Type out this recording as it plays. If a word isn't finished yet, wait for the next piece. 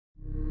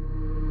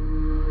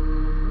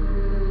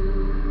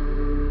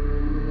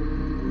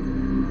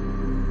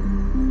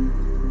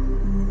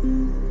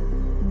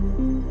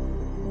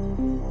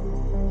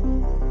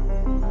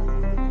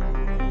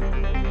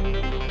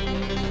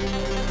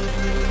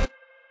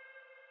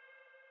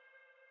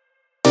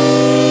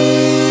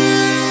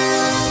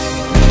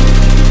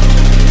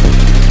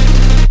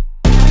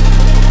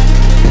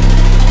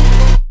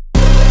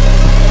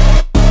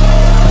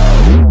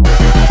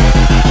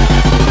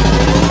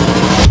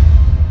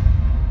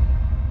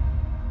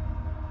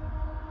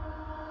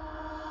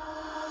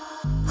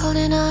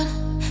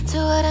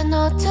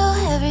no to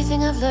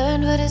everything I've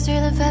learned. What is real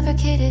and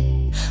fabricated?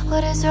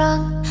 What is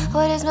wrong?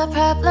 What is my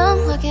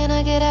problem? What can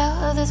I get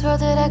out of this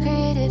world that I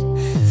created?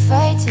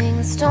 Fighting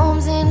the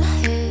storms in my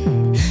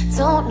head.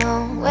 Don't know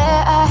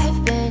where I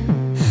have been.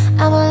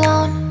 I'm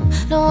alone,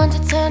 no one to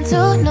turn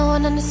to. No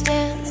one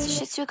understands,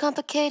 shit's too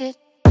complicated.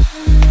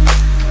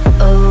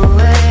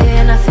 Away,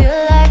 and I feel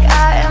like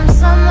I am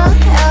someone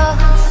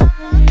else.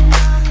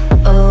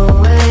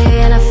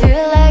 Away, and I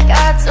feel like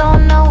I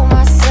don't know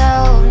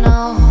myself, no.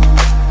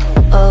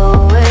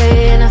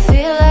 Away, and I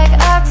feel like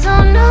I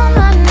don't know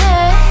my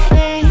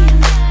name.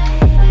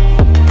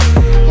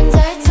 And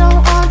I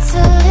don't want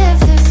to live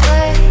this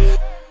way.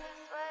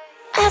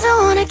 I don't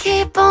wanna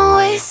keep on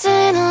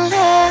wasting a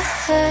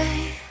life.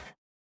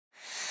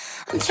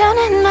 I'm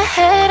drowning in my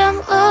head, I'm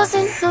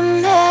losing the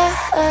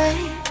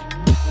mind.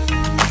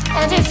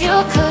 And if you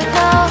could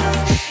know,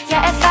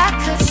 yeah, if I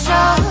could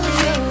show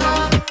you,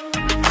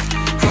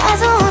 I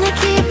don't wanna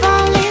keep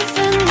on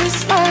living this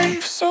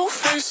life so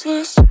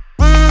faceless.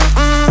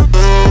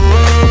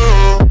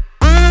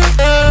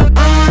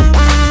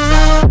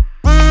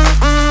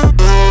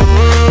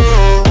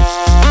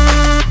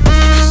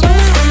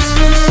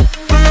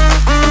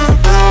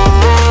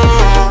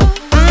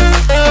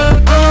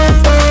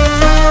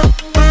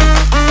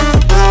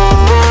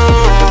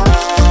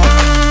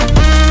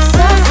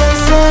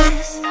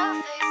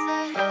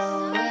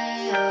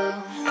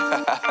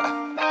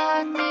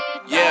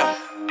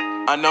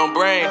 Unknown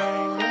Brain,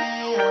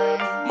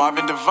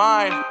 Marvin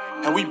Divine,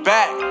 and we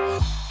back.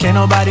 Can't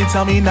nobody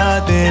tell me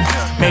nothing.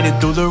 Made it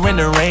through the rain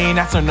and rain,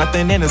 I turn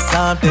nothing into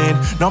something.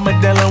 No more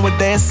dealing with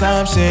their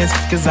assumptions,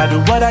 cause I do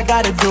what I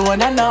gotta do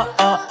and I know,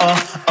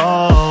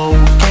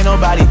 can't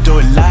nobody do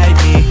it like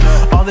me.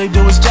 All they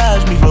do is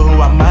judge me for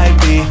who I might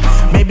be.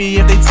 Maybe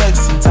if they took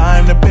some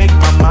time to pick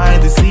my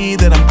mind, they see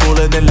that I'm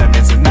cooler than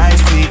lemons and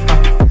iced tea.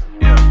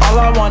 All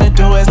I wanna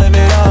do is live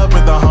it up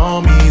with the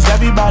homies.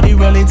 Everybody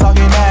really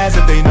talking as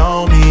if they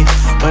know me,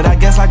 but I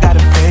guess I gotta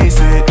face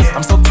it.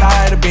 I'm so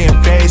tired of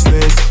being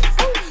faceless.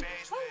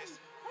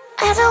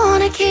 I don't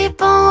wanna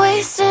keep on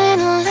wasting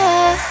a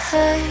life.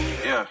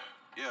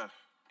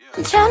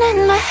 I'm drowning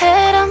in my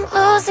head, I'm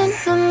losing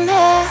the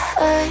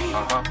mind.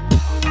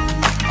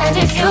 And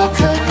if you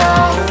could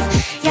know,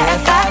 yeah,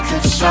 if I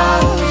could show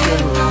you,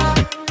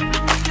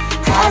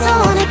 I don't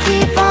wanna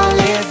keep on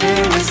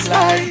living this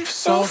life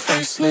so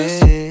faceless.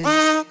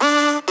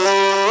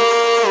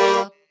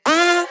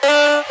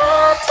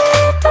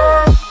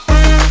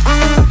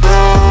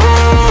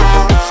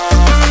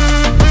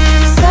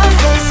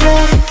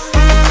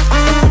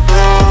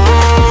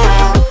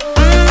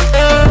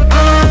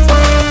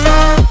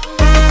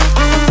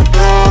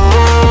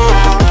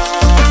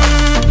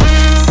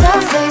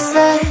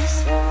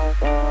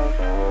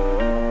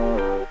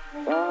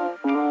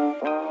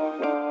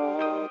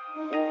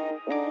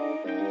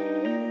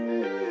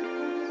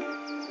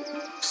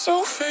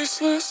 So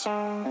faceless.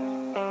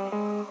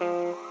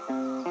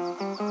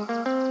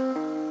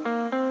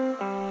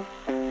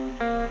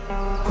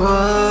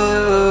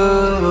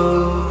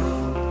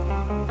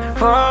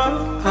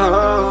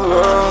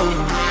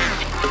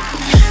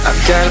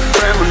 I've got a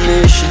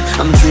premonition,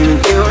 I'm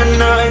dreaming you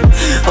and I.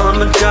 All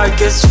my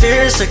darkest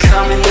fears are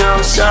coming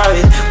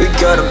outside. We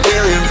got a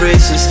billion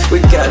races, we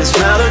got this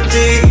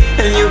melody,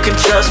 and you can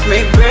trust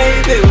me,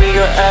 baby, we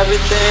got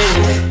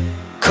everything.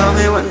 Call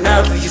me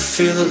whenever you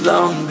feel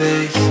alone,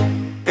 babe.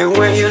 And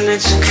when you need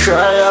to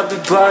cry, I'll be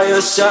by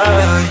your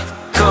side.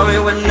 Call me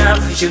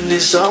whenever you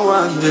need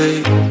someone,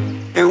 babe.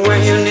 And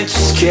when you need to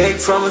escape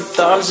from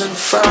 1,000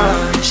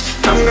 fires,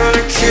 I'm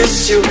gonna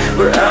kiss you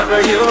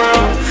wherever you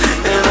are.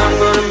 And I'm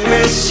gonna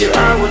miss you,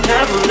 I will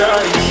never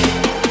lie.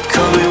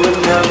 Call me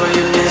whenever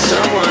you need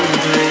someone,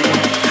 babe.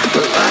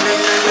 We're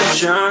running in the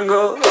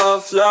jungle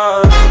of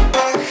love.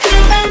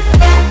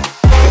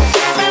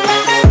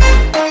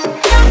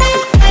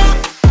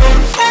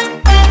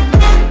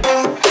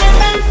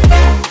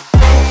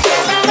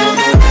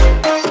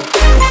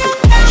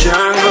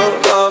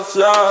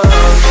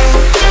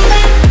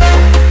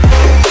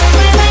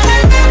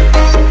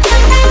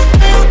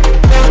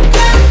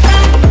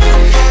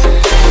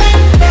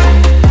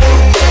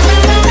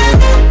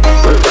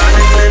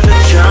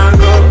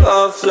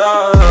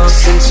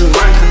 Listen to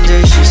my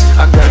conditions,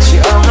 I got you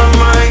on my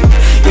mind.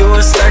 You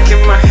were stuck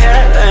in my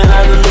head and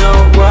I don't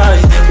know why.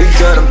 We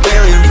got a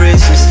billion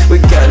races, we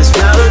got this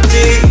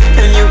melody,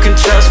 and you can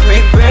trust me,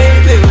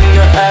 baby, we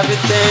got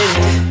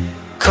everything.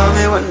 Call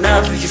me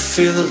whenever you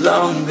feel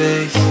alone,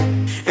 babe.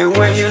 And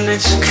when you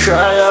need to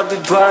cry, I'll be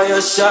by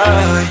your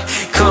side.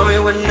 Call me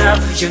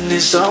whenever you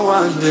need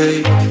someone,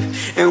 babe.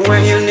 And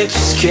when you need to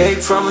escape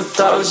from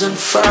 1,000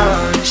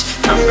 fires,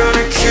 I'm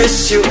gonna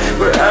kiss you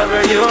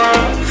wherever you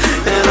are.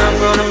 And I'm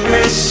gonna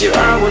miss you,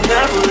 I will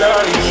never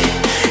lie.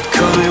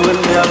 Call me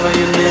whenever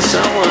you need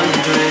someone,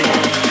 babe.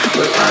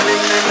 We're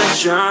running in the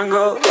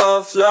jungle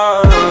of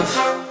love.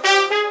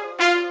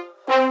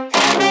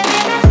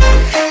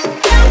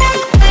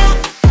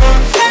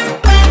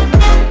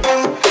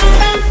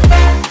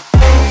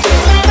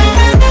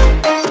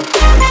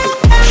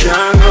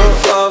 Jungle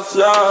of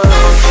love.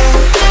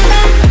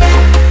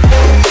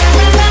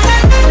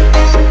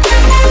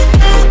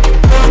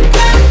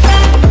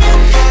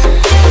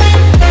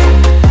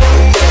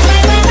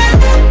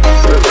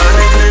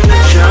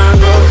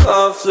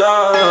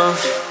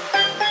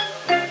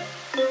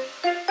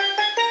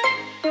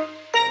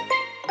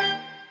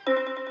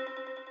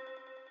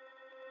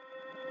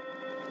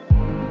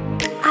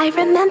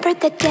 remember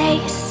the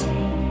days,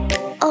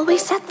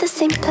 always at the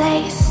same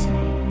place,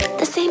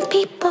 the same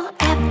people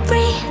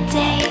every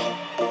day.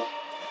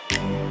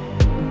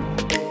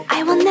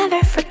 I will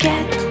never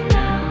forget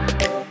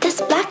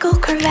this black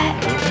old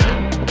Corvette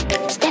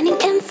standing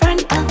in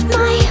front of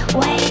my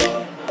way.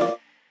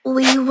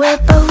 We were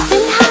both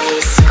in high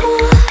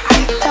school.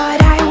 I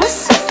thought I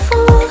was a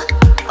fool.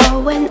 Oh,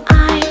 when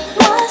I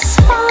was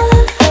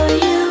falling for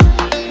you.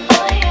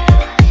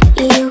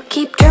 You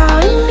keep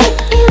drawing me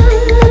in,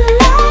 and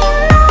I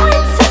know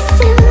it's a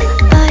sin,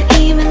 but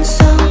even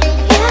so,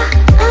 yeah,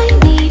 I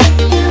need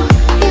you.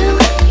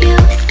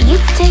 You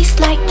taste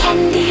like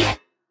candy.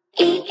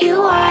 Eat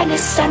you on a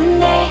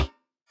Sunday.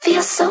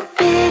 Feel so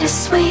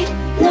bittersweet,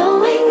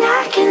 knowing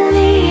I can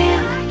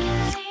leave.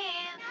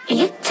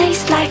 You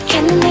taste like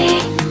candy.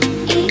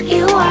 Eat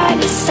you on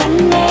a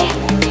Sunday.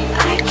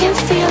 I can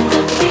feel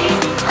the beat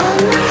of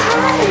my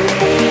heart and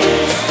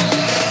beats.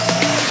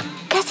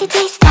 'Cause you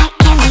taste like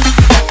candy.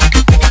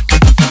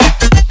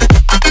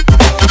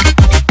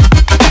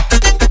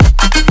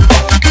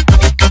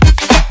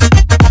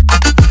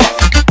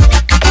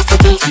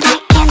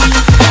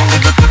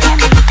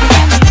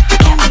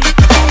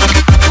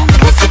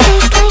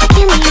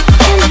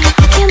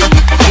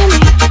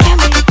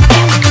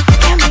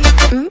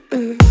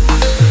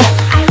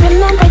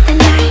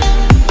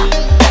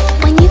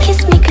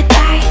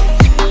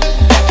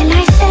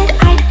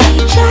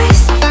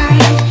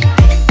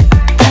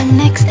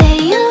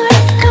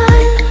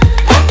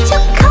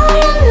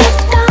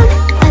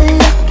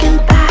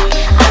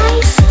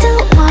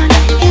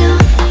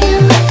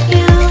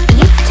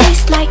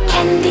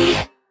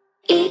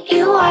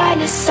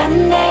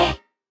 Sunday,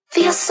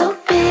 feel so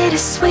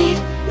bittersweet,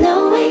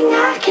 knowing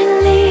I can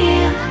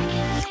leave.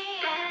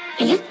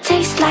 You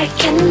taste like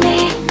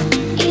candy.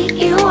 Eat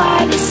you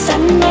on a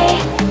Sunday.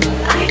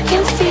 I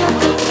can feel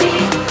the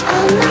beat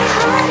of my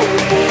heart and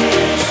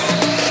beats.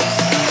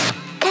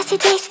 'Cause you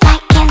taste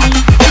like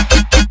candy.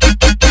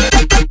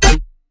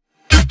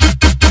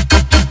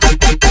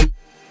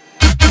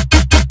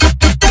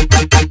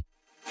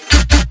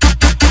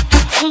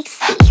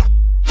 Tasty.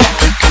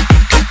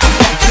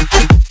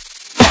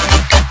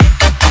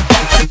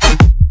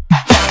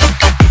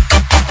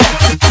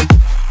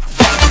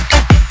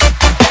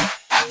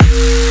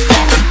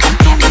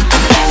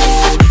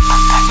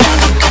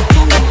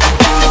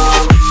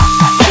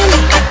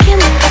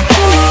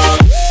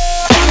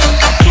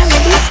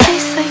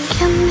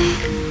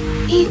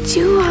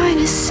 You on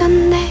a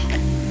Sunday,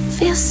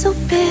 feel so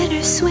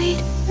bittersweet,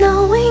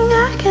 knowing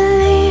I can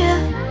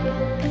leave.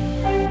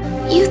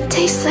 You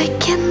taste like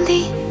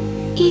candy.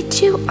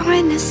 Eat you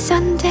on a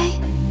Sunday.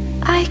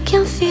 I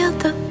can feel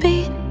the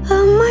beat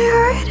of my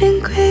heart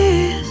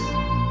increase.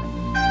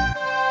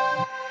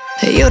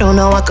 You don't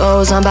know what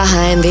goes on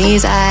behind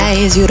these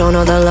eyes. You don't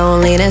know the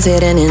loneliness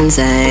hidden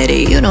inside.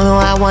 You don't know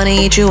I wanna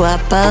eat you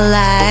up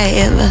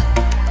alive.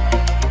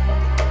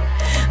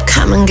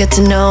 Come and get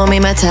to know me,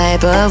 my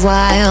type of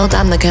wild.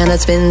 I'm the kind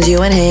that spins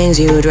you and hangs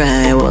you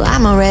dry. Well,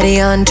 I'm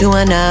already on to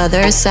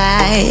another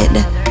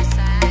side.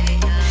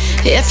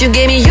 If you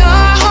gave me your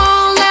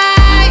whole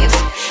life,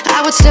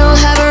 I would still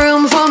have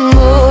room for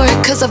more.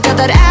 'Cause I've got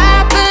that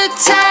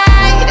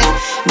appetite.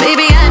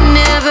 Baby, I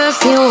never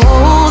feel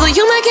whole. Though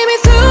you might get me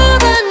through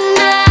the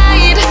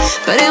night,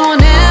 but it will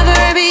never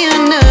be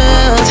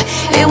enough.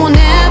 It will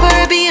never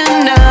be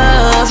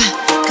enough.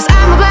 'Cause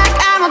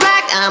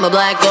I'm a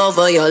black girl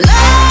for your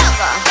love.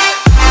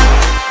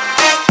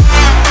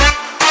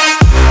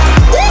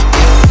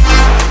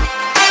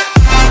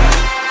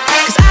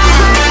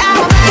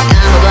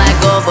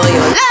 For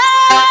your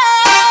love,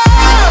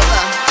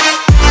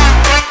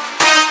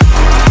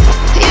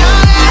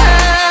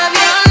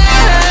 your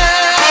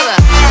love.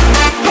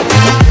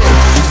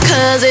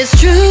 'Cause it's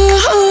true,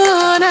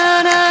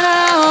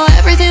 no,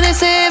 everything they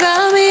say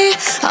about me,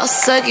 I'll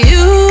suck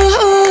you,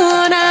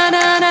 no,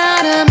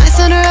 my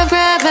center of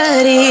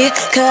gravity.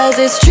 'Cause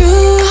it's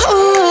true,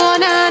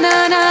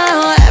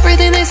 no,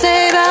 everything they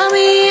say about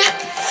me,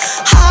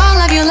 I'll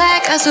love you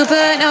like a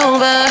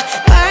supernova,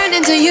 burned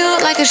into you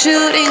like a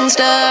shooting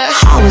star.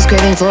 Always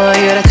craving for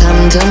you to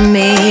come to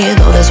me.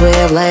 Though this way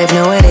of life,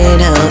 no, it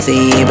ain't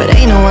healthy, but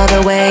ain't no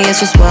other way, it's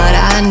just what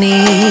I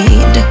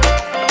need.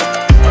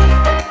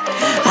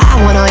 I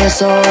want all your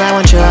soul, I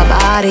want your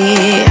body.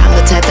 I'm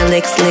the type that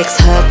licks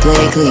her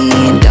plate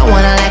clean. Don't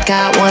wanna let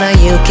go, wanna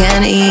you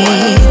can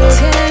eat.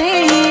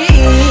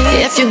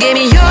 If you gave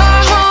me your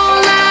whole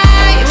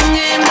life,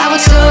 I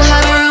would still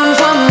have room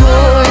for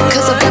more.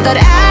 'Cause I've got that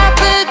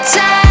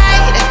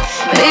appetite.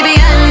 Baby,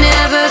 I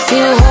never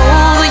feel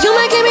whole. You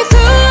might get me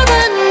through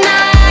the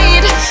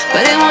night,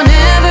 but it will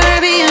never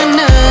be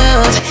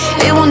enough.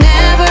 It will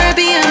never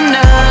be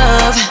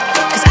enough.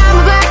 'Cause I'm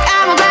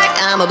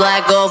a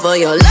black girl for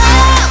your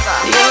love.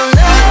 Your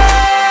love.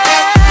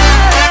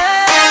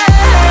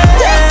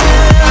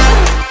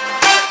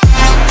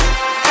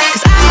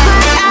 'Cause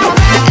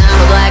I'm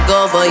a black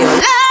girl for your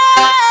love.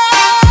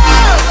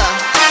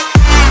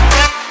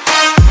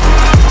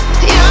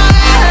 Your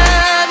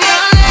love.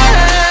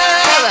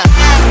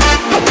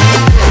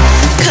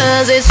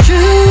 'Cause it's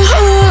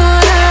true.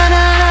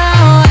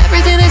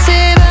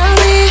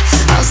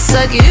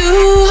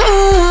 you,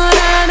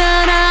 na na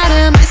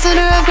na, my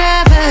center of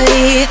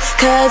gravity.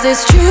 Cause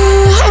it's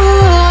true,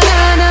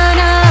 na na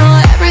na,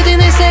 everything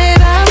they say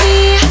about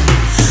me.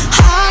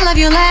 I'll love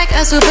you like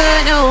a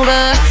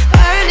supernova,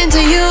 burn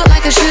into you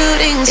like a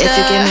shooting star. If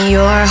you give me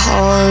your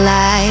whole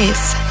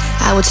life,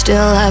 I would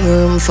still have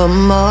room for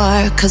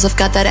more. Cause I've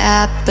got that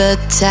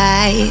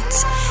appetite.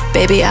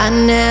 Baby, I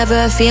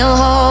never feel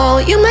whole.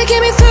 You might get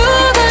me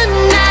through the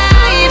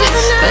night,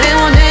 but it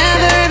will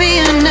never be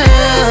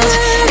enough.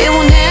 It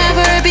will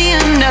never be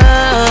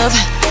enough.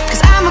 Cause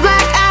I'm a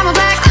black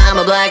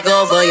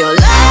girl for your love.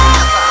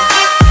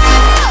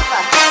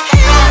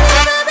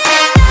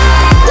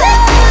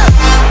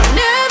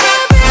 Never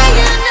be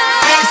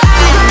enough. Cause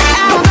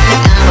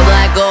I'm a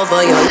black girl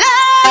for your love.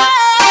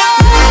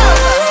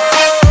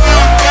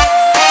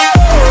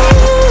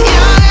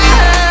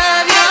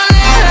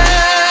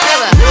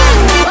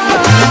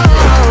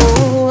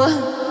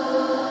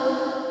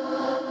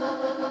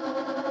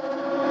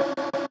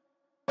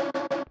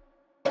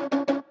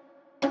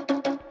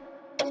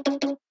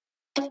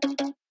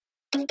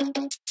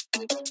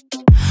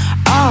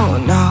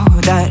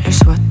 That is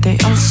what they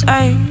all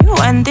say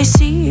when they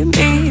see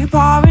me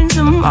pouring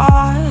some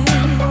more.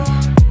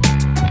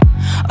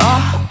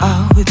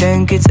 Oh,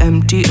 think it's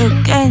empty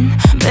again.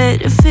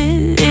 Better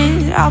fill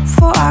it up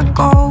before I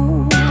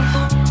go.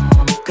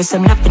 Cause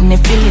I'm loving it,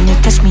 feeling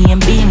it, touch me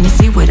and being it.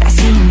 See what I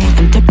see in it,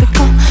 I'm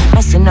typical.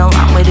 Messing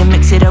around with it,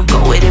 mix it up, go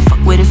with it,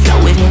 fuck with it,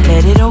 flow with it,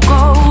 let it all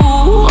go.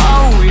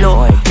 Oh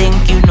Lord,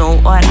 think you know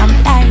what I'm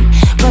like,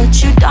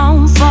 but you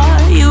don't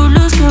fall, you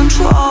lose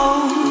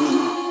control.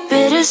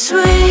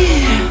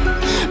 Bittersweet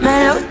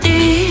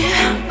melody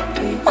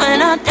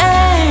when I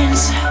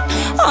dance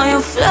on your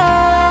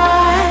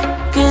floor.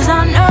 Cause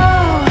I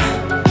know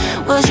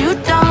what you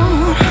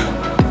don't,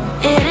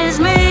 it is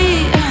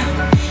me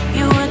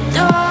you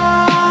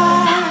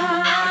adore.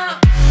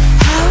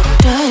 How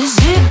does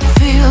it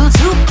feel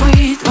to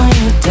breathe when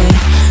you're dead?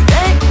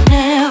 They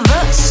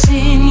never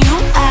seen you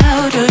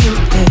out of your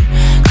bed.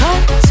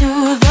 Cut to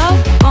the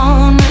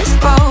bone, it's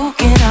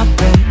broken up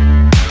red.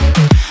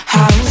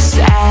 How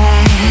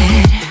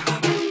sad.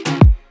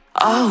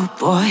 Oh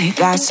boy,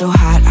 got so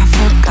hot I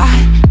forgot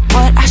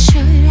what I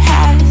should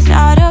have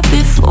thought of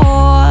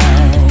before.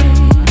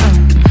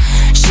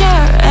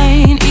 Sure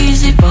ain't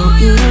easy for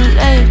you to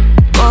let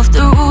go of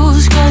the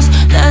rules, cause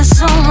there's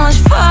so much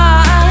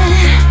fun.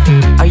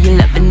 Are you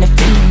loving the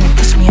feeling it?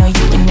 Touch me, are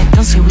you in it?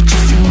 Don't say what you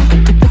see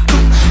in typical.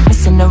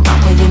 Messing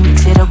around with it,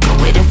 mix it up, go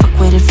with it, fuck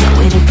with it, flow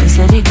with it, please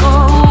let it go.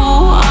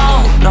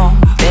 Oh no,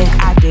 think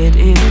I did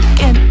it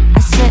again. I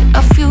said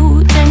a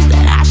few things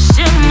that I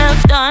shouldn't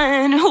have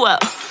done. Well,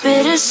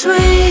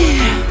 bittersweet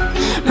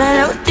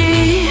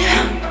melody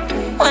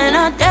when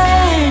I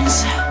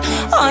dance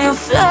on your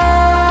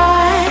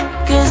floor.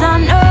 Cause I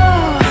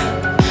know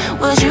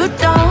what you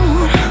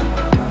don't,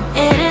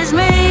 it is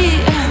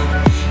me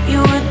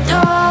you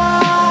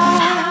adore.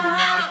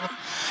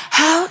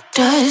 How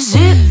does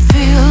it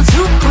feel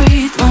to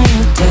breathe when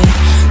you're dead?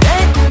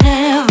 They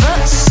never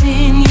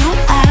seen you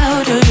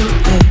out of your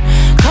bed.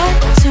 Cut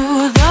to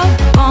the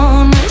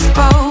bone, it's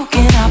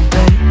broken up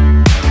bed.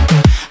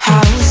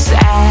 How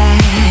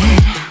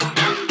sad.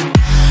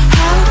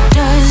 How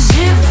does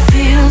it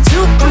feel to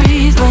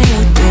breathe when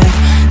you're dead?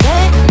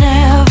 They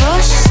never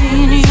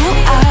seen you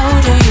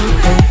out of your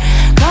bed.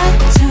 Cut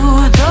to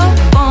the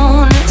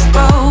bone, it's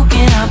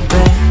broken up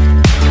bed.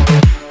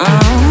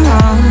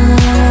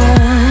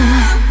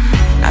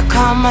 Now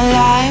come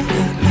alive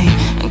with me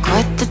and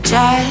quit the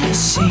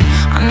jealousy.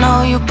 I know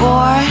you're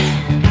bored,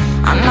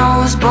 I know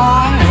it's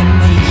boring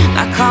me.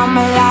 Now come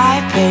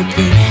alive,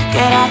 baby,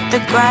 get out the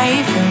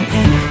grave with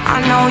me. I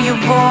know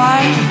you're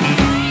bored.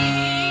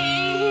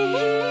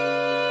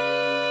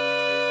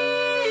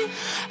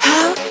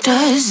 How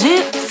does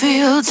it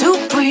feel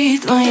to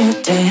breathe when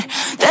you're dead?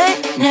 They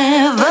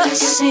never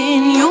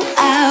seen you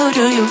out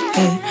of your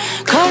bed.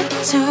 Cut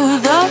to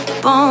the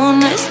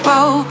bone, it's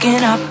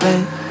broken up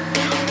bed.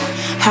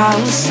 How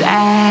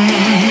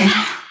sad.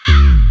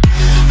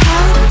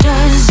 How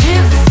does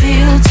it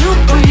feel to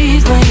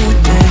breathe when you're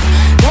dead?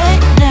 They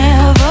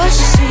never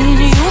seen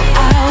you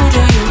out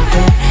of your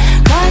bed.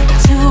 Cut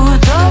to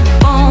the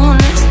bone,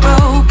 it's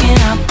broken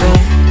up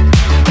bed.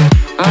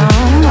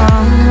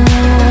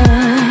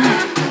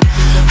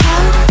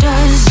 How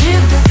does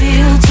it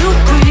feel to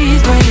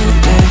breathe when you're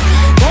dead?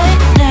 They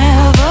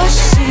never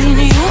seen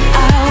you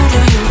out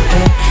of your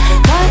bed.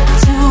 Cut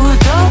to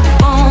the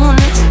bone,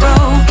 it's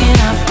broken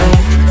up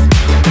bed.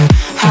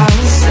 How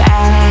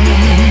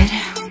sad.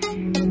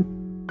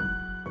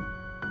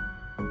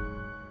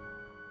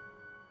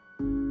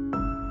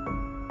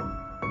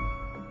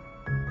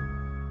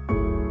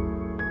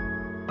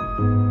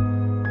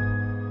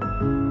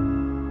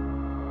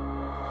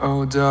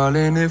 Oh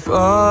darling, if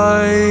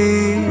I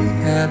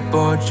had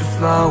bought you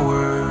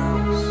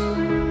flowers,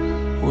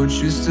 would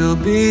you still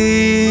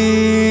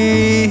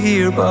be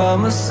here by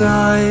my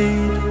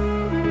side?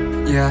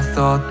 Yeah, I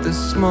thought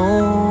this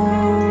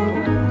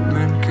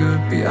moment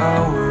could be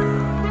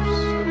ours,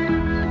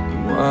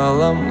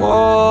 while I'm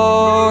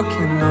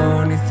walking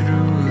only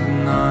through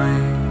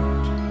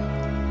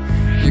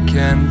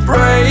can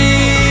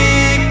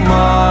break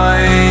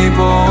my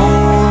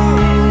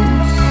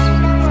bones,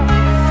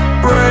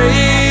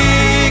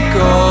 break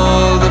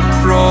all the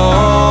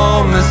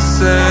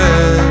promises,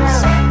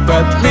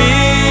 but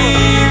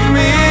leave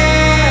me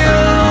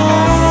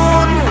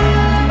alone.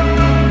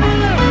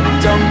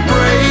 Don't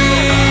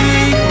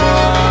break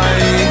my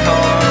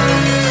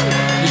heart.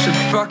 You should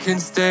fucking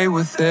stay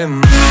with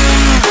him.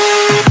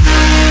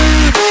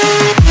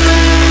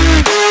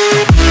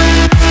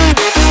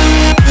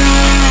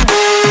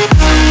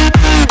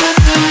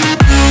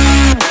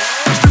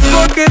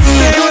 Fucking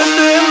stay with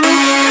him.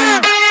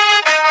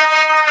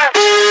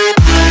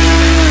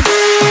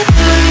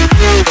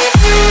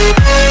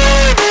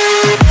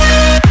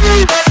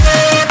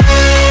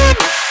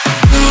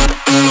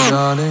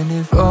 Darling,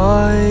 if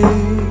I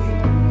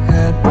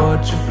had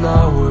bought you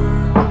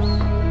flowers,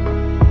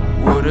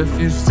 what if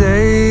you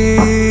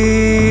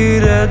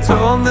stayed at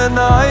home the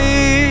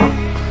night?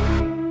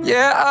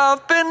 Yeah,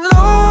 I've been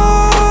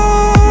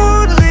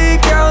lonely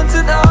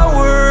counting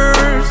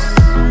hours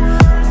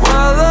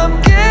while I'm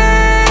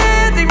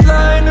getting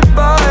blinded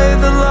by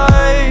the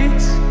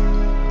light.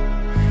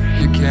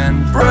 You can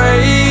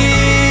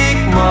break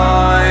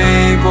my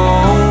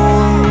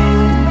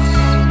bones,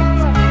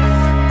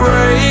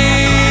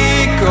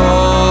 break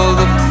all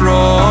the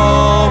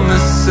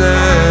promises,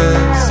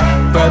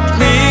 but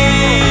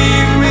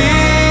leave me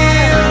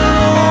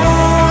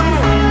alone.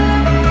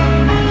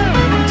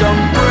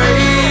 Don't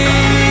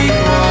break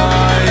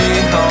my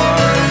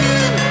heart.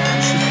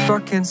 You should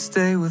fucking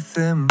stay with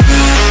him.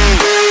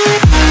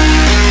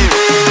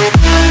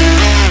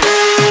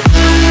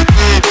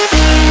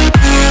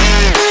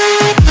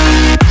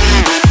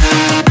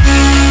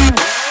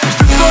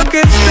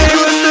 Fucking stay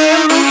with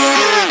him.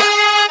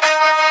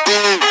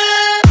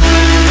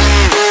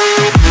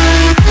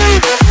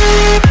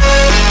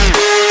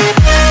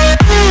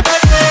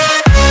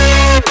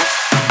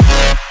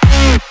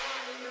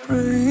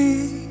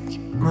 Break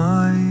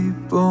my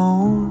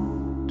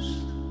bones,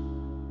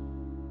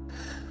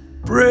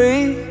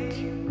 break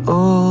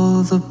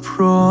all the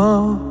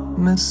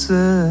promises,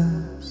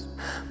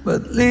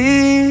 but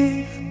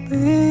leave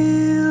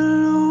me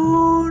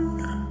alone.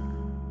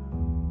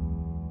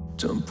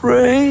 Don't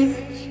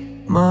break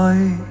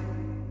my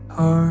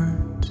heart.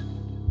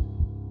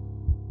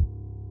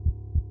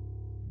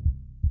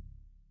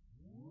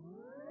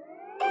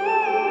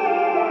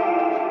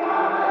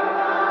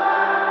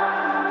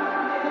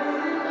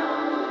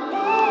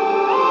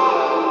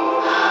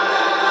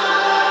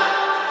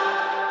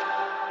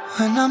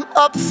 When I'm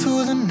up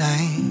through the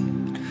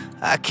night,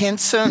 I can't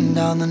turn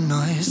down the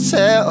noise,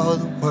 tear all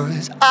the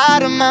worries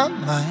out of my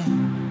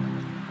mind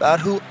about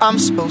who I'm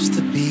supposed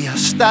to be. I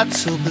start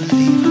to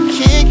believe I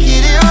can't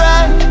get it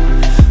right.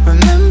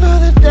 Remember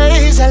the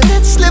days I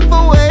let slip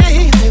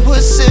away, they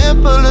were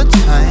simpler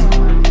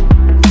times.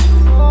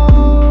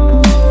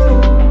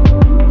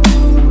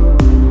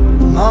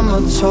 Mama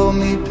told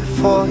me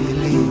before you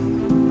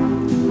leave,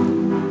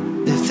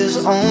 if there's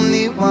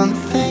only one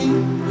thing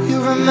you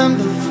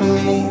remember from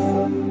me,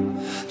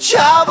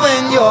 child,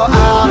 when you're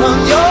out on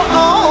your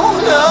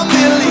own, a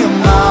million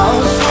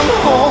miles from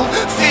home,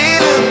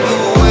 feeling the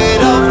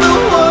weight of the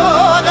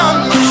world on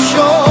your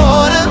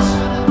shoulders.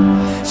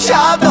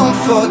 Child, don't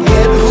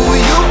forget who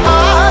you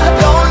are,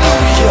 don't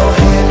lose your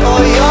head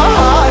or your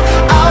heart.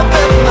 I'll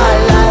bet my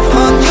life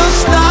on your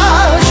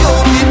stars,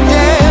 you'll be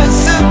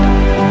dancing,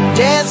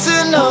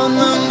 dancing on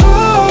the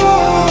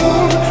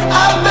moon.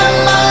 I'll bet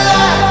my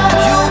life,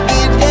 you'll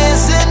be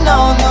dancing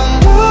on the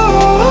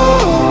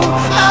moon.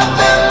 I'll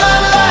bet my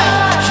life,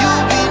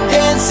 you'll be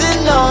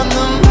dancing on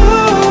the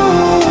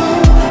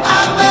moon.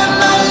 I'll bet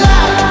my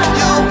life,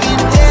 you'll be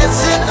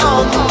dancing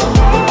on the moon.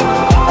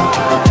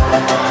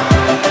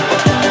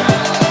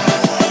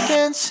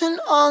 Dancing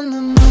on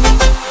the moon.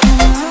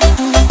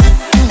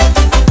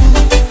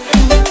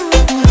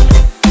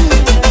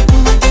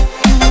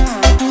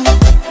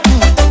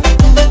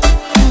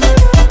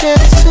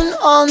 Dancing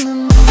on the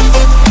moon.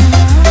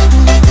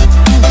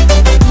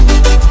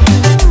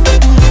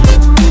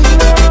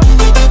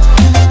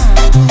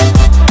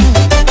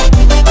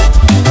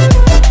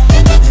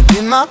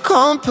 Maybe my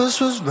compass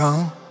was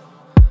wrong,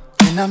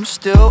 and I'm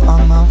still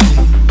on my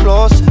way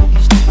closer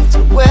each day to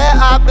where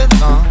I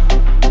belong.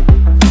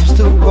 I'm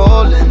still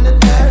rolling the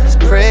dice,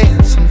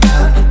 praying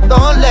sometimes it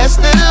don't last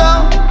it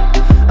long.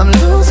 I'm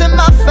losing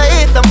my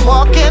faith, I'm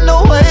walking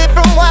away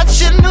from what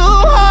you knew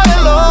all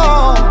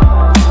along.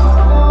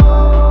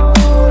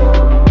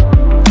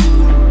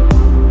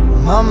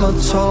 Mama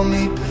told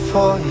me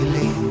before you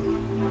leave,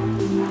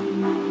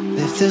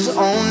 if there's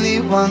only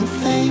one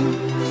thing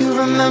you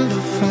remember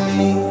from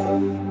me,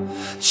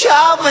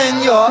 child,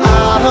 when you're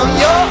out on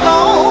your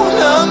own,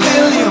 a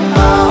million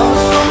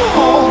miles from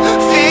home,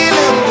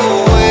 feeling the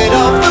weight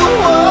of the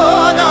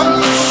world on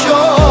your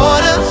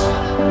shoulders.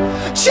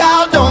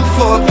 Child, don't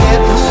forget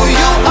who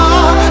you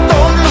are,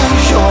 don't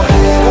lose your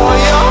head or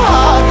your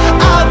heart.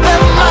 I'll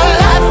bet my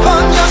life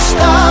on your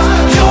stars,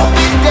 you'll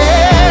be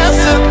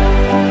dancing,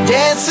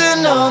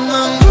 dancing on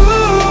the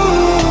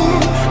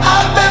moon.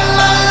 I'll bet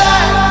my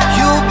life,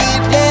 you'll be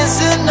dancing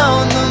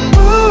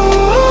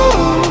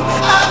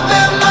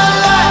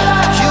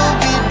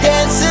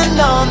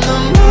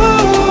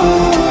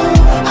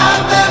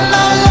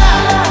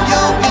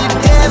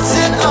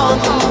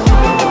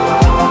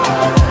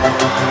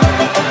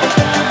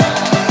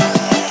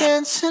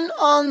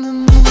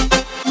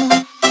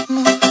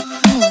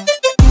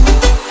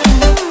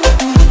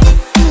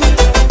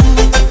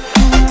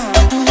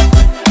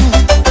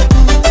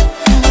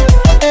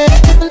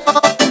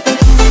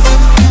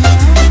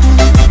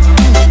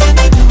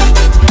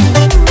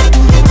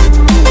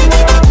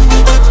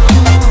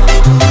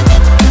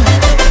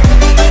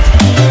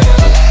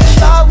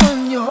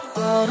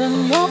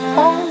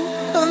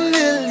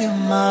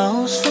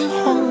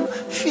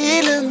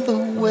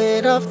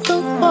of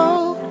the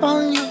world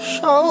on your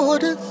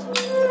shoulders.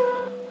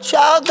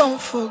 Child,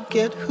 don't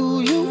forget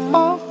who you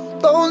are.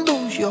 Don't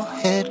lose your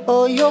head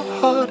or your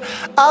heart.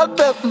 I'll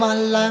bet my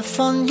life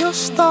on your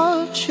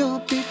stars. You'll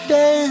be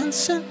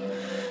dancing,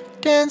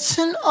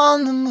 dancing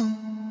on the moon.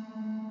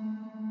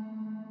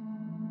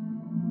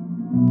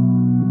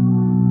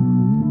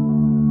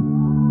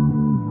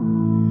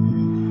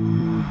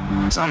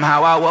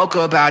 Somehow I woke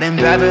up out in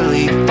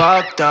Beverly,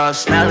 fucked up,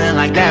 smelling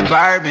like that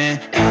bourbon,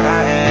 and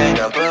I end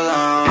up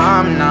alone.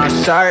 I'm not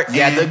certain.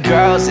 Yeah, the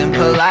girls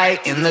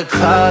impolite in the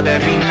club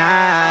every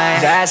night.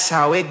 That's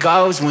how it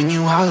goes when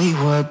you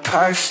Hollywood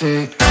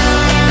perfect.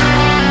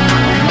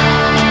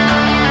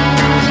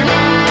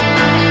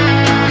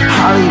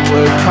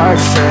 Hollywood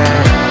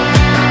perfect.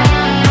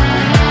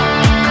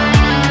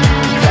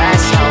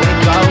 That's how it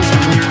goes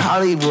when you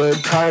Hollywood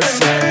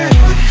perfect.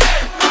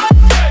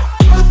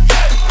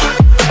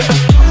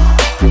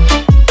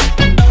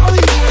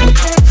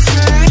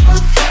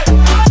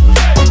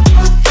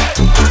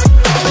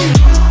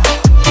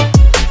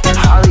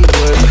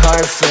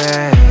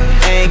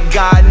 Ain't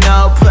got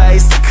no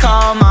place to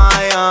call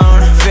my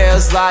own.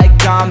 Feels like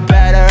I'm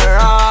better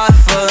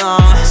off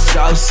alone.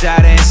 So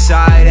sad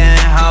inside and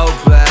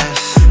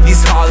hopeless.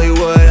 These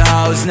Hollywood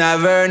hoes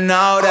never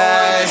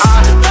notice.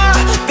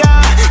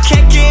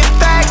 Can't get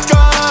back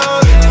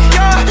on.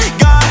 You're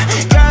gone,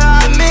 girl,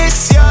 I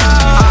miss you.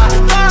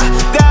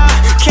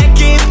 Can't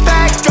get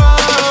back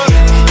on.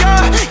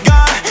 You're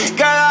gone,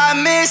 girl,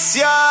 I miss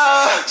you.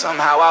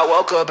 Somehow I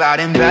woke up out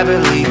in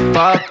Beverly,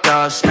 fucked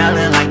up,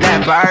 smelling like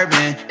that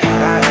bourbon,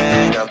 and I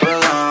end up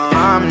alone.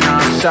 I'm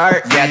not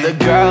certain. Yeah, the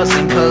girls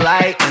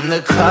impolite in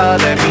the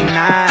club every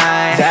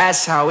night.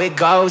 That's how it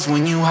goes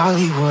when you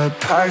Hollywood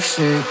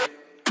perfect.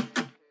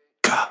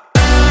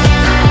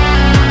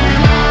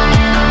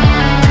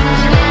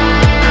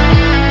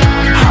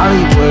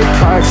 Hollywood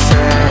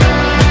perfect.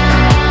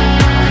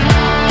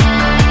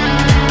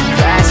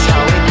 That's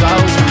how it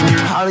goes when you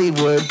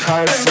Hollywood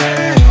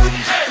perfect.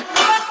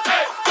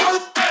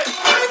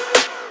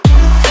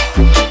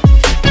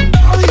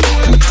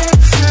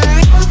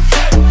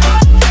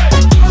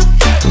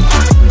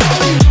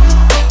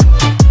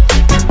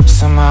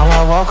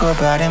 Woke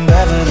up out in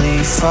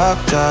Beverly,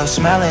 fucked up,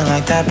 smelling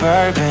like that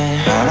bourbon,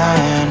 and I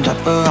end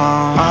up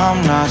alone.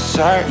 I'm not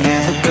certain.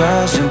 Yeah, the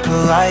girls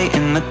impolite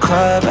in the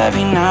club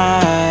every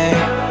night.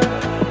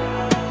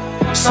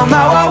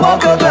 Somehow I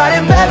woke up out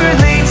in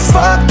Beverly,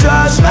 fucked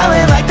up,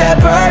 smelling like that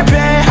bourbon,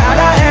 and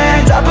I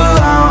end up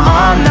alone.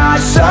 I'm not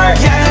certain.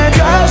 Yeah, the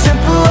girls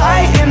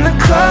impolite in the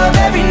club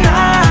every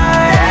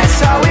night. That's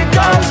how it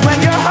goes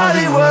when you're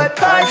Hollywood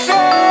perfect.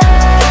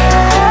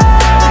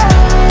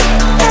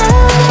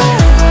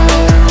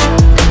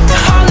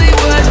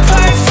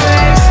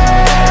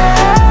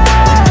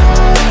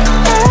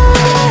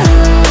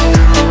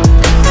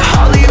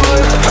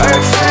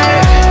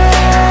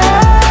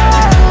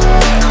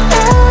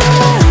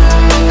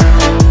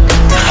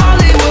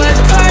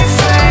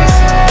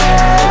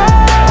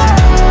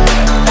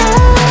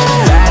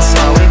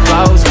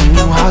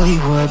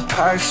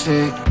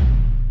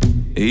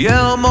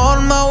 Yeah, I'm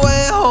on my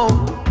way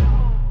home.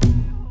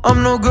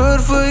 I'm no good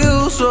for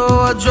you, so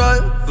I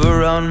drive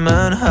around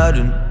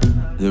Manhattan.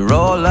 They're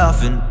all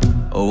laughing,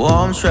 oh,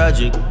 I'm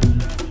tragic.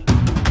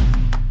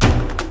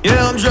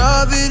 Yeah, I'm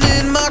driving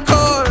in my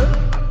car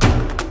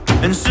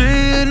and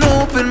seeing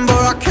open,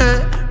 but I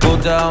can't go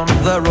down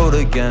that road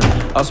again.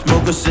 I'll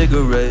smoke a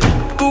cigarette,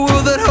 but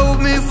will that help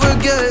me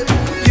forget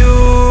you?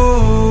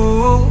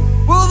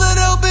 Will that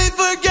help me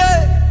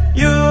forget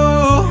you?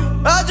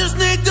 I just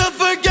need to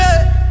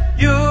forget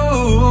you.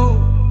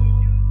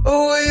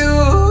 Oh, you.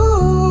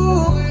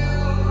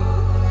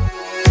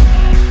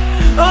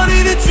 I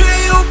need to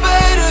treat you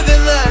better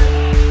than that,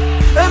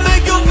 and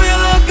make you feel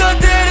like I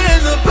did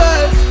in the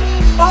past.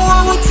 Oh, I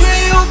will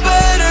treat you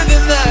better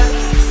than that.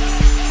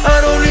 I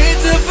don't need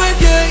to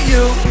forget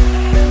you.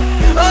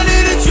 I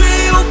need to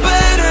treat you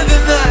better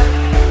than that,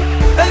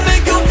 and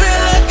make you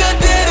feel like I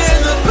did in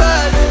the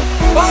past.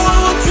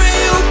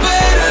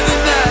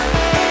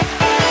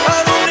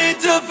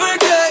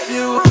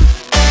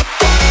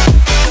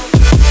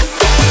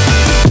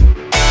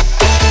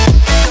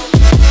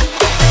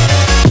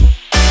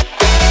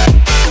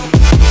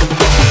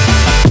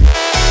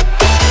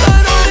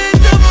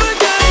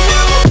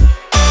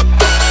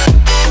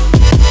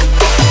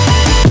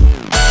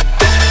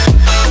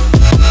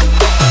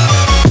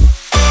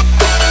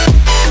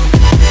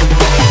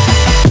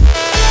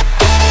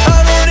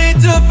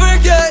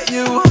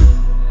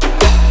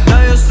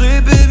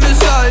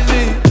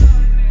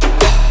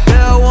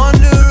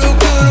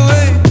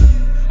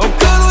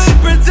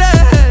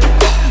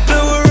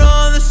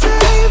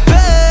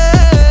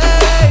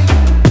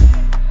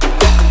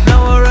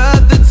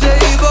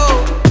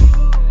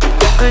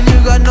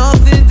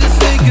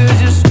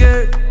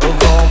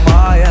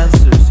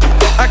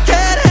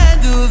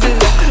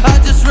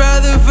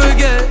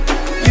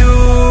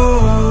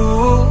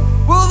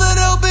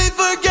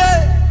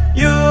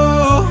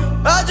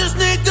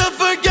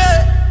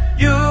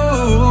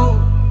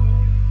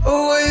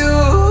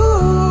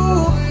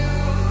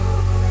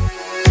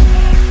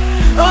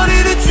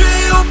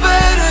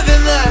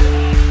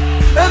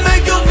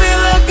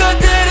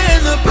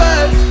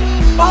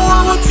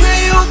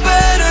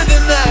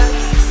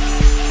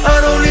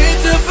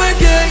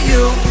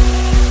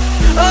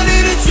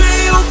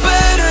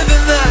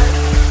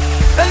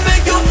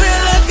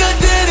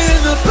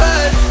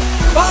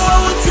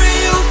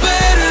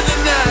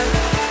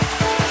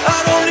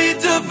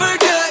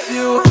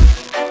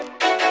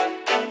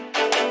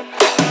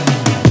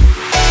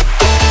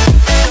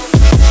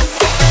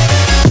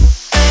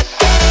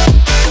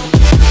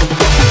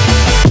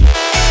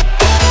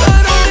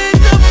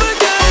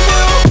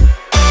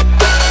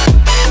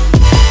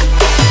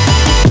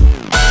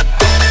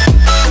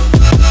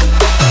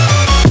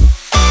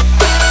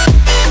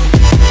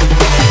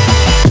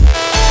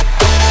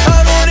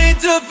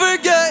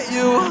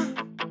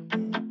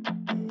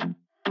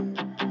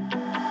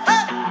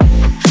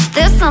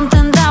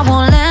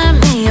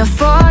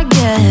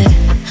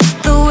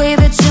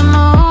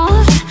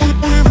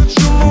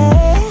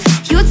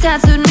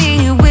 tattooed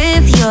me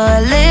with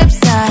your lips.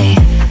 I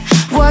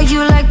wore you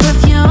like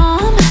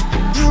perfume.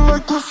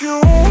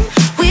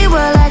 We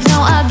were like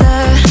no other,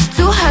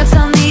 two hearts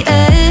on the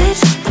edge,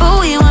 but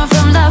we went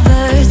from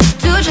lovers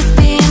to just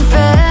being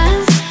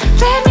friends.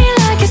 Played me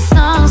like a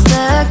song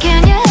stuck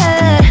in your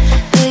head,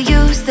 but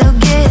you still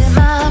get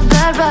my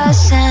blood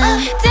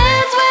rushing.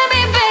 Dance with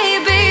me,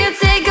 baby, you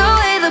take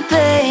away the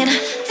pain.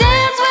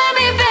 Dance with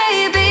me,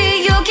 baby,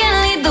 you can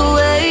lead the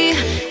way.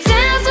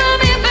 Dance with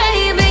me,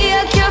 baby,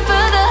 a cure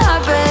for the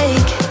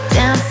heartbreak.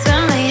 Dance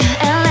with me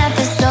and let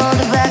this old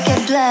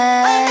record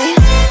play.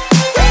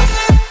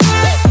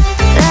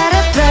 Let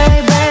it play,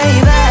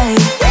 baby.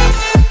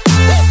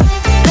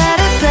 Let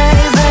it play,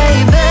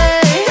 baby.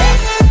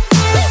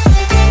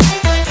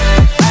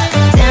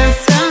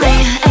 Dance with me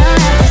and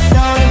let this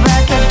old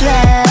record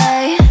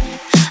play.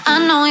 I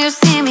know you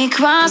see me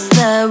cross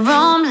the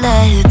room,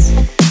 let's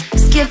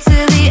skip to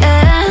the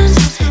end.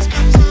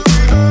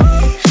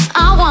 I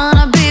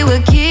wanna be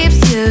what keeps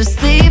you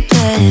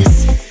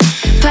sleepless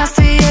past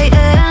 3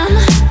 a.m.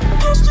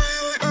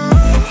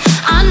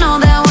 I know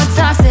that we're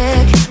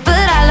toxic,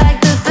 but I like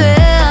the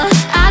thrill.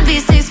 I'd be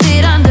 6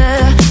 feet under,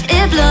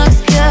 it looks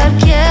good,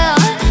 kill.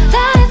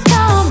 Let's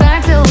go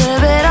back to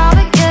live it all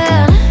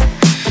again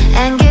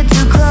and get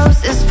too close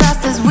as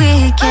fast as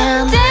we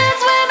can.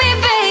 Dance with me,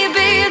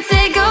 baby, you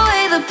take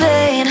away the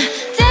pain.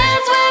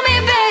 Dance with me,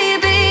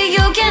 baby,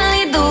 you can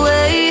lead the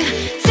way.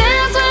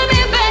 Dance with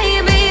me,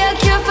 baby, a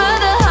cure for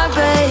the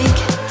heartbreak.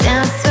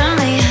 Dance with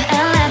me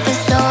and let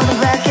this old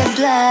record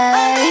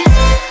play.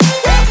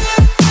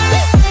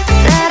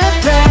 Let it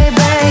play,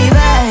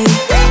 baby.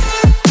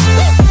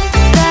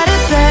 Let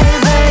it play,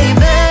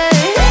 baby.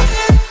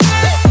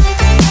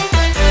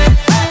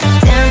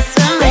 Dance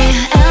with me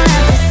and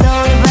let this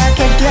old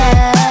record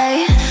play.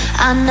 I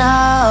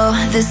know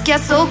this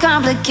gets so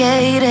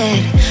complicated.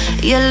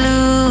 You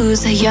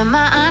lose your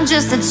mind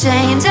just to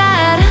change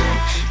it,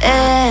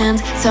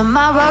 and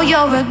tomorrow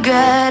you'll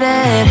regret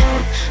it.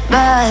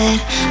 But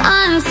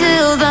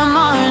until the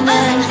morning,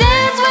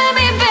 dance with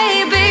me,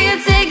 baby, you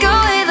take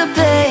away the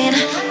pain.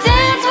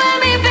 Dance with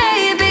me,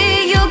 baby,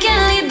 you can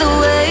lead the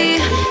way.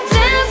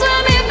 Dance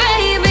with me,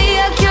 baby,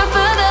 a cure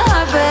for the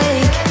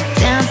heartbreak.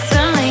 Dance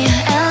with me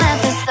and let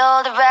this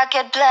old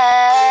record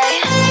play.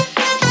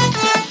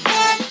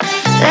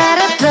 Let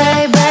it play,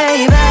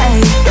 baby.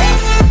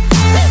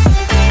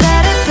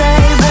 Let it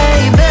play,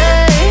 baby.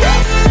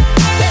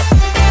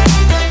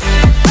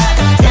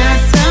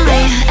 Dance with me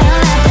and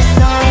let this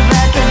old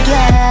record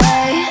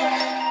play.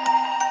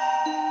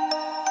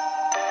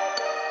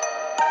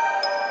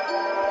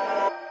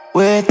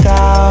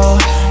 Without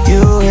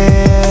you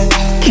here,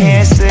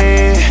 can't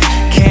sleep,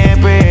 can't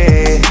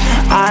breathe.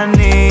 I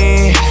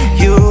need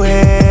you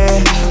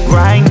here,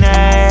 right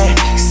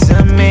next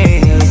to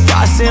me.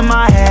 Thoughts in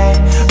my head,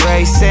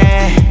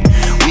 racing.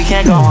 We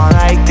can't go on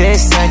like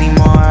this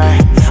anymore.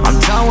 I'm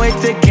done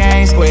with the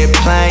games, quit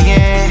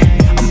playing,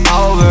 I'm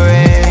over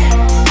it.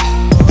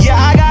 Yeah,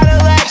 I gotta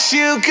let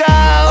you go.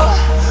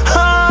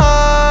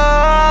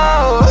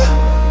 Oh,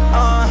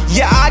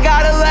 yeah, I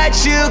gotta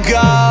let you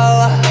go.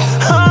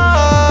 Oh,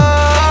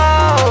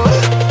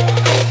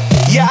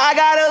 yeah, I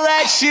gotta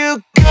let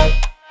you go.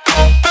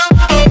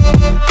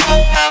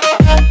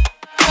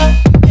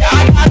 Yeah,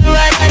 I gotta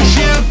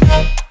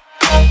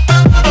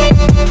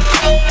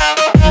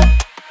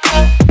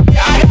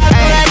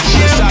let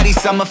you go. Shawty,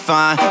 summer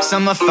fine,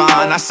 summer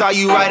fine. I saw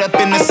you right up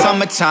in the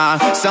summertime,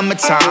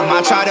 summertime.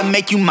 I tried to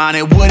make you mine,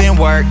 it wouldn't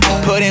work,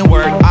 put in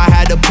work. I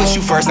had to push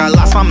you first, I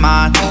lost my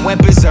mind,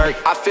 went berserk.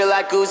 I feel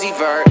like Uzi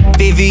Vert,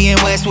 Vivian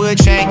Westwood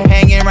chain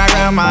hanging right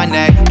around my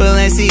neck.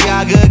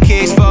 Balenciaga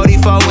kicks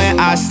 44 when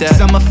I step.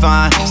 Summer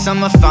fine,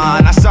 summer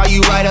fine. I saw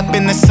you right up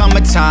in the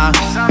summertime,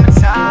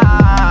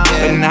 summertime.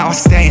 But now I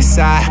stay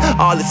inside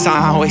all the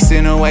time,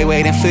 wasting away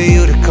waiting for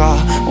you to call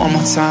one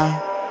more time.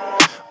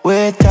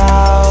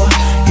 Without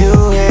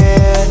you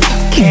here,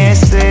 can't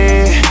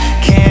sleep,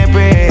 can't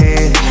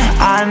breathe.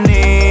 I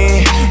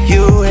need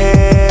you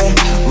here,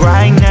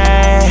 right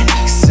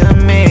next to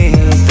me.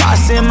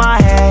 Thoughts in my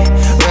head,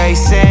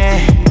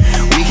 racing.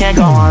 We can't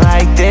go on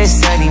like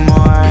this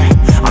anymore.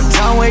 I'm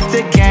done with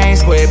the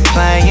games, quit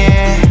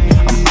playing,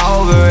 I'm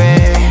over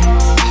it.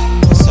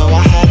 So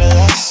I had to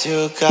let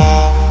you go.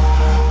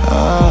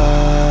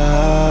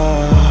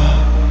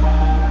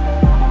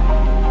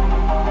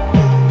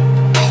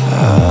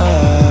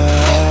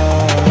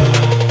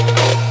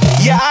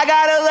 Yeah, I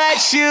gotta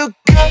let you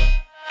go.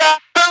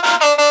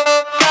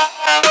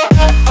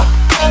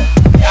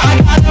 Yeah,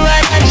 I gotta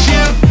let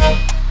you go.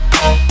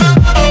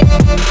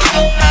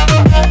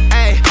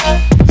 Hey,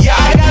 yeah,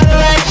 I gotta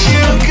let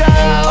you go.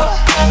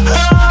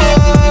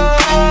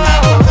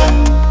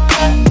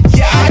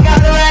 Yeah, I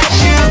gotta let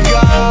you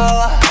go.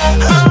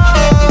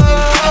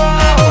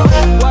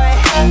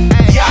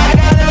 Yeah, I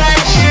gotta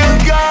let you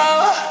go.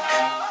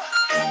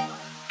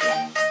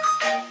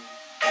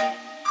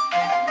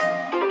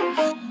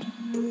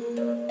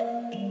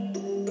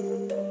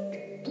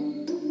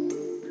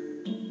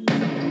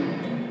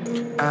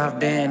 I've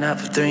been up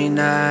for 3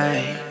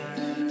 nights.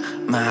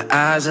 My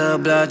eyes are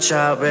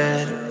bloodshot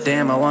red.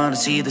 Damn, I wanna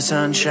see the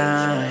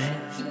sunshine.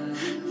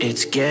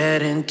 It's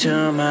getting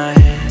to my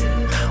head.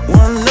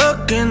 One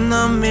look in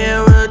the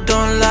mirror,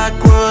 don't like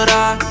what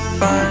I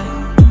find.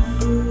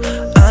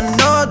 I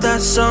know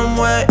that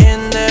somewhere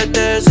in there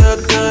there's a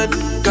good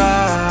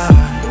guy,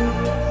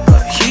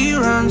 but he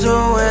runs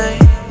away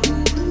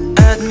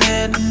at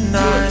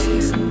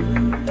midnight.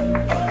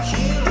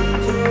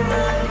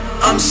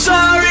 I'm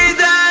sorry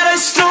that I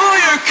stole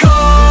your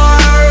car.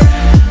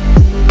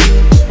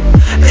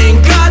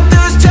 Ain't got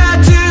those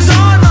tattoos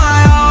on my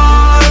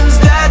arms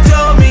that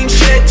don't mean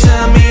shit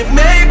to me.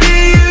 Maybe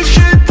you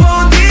should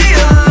pull the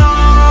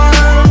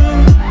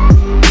alarm,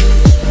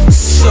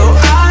 so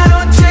I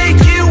don't take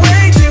it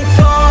way too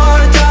far.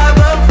 Die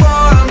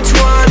before I'm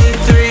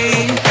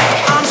 23.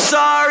 I'm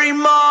sorry,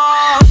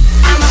 Mom.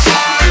 I'm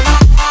sorry,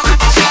 Mom.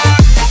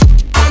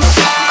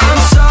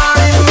 I'm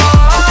sorry,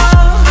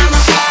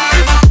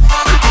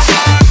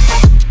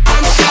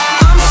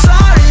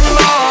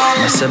 Mom.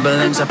 My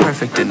siblings are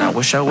perfect and I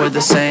wish I were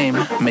the same.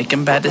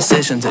 Making bad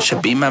decisions, it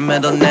should be my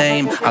middle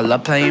name. I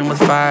love playing with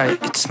fire,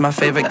 it's my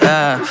favorite.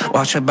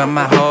 Watch it burn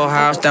my whole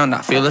house down,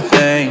 not feel a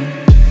thing.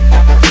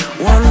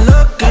 One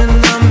look in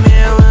the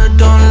mirror,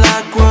 don't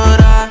like what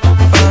I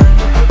find.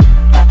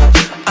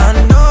 I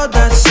know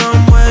that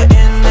somewhere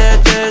in there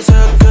there's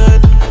a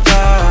good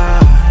guy,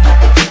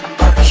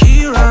 but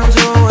he runs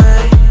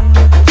away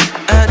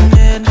at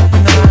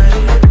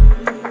midnight.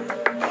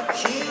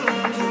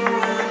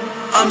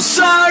 I'm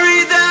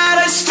sorry that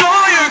I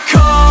stole your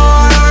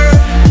car.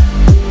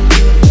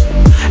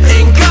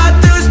 Ain't got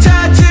those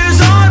tattoos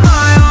on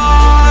my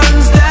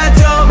arms that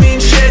don't mean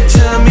shit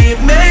to me.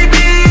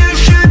 Maybe you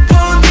should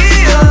pull the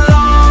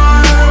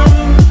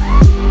alarm,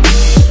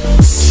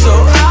 so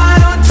I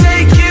don't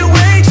take it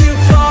way too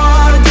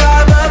far.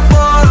 Die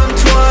before I'm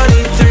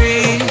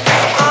 23.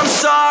 I'm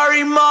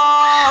sorry,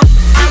 Mom.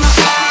 I'm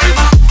sorry,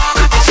 Mom.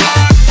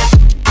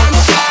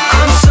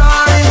 I'm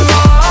sorry,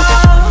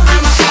 Mom.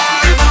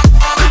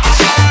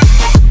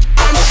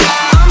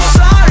 I'm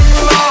sorry,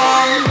 Mom.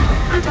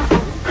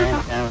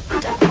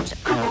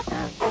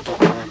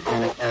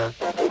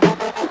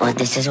 Well,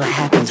 this is what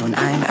happens when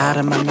I'm out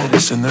of my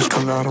medicine. There's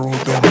collateral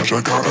damage,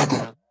 I gotta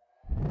go.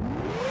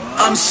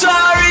 I'm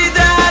sorry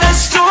that I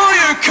stole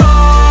your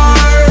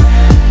car.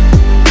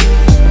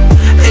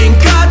 Ain't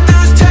got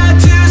those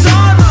tattoos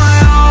on my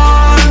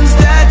arms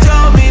that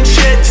don't mean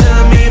shit to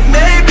me.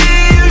 Maybe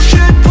you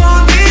should pull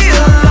the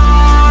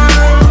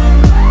alarm,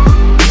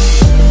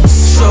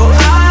 so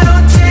I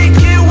don't take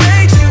it way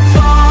too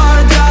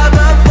far. Die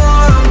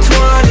before I'm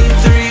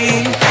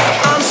 23.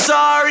 I'm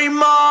sorry,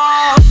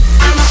 Mom.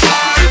 I'm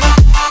sorry,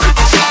 Mom.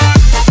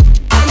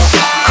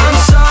 I'm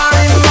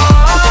sorry,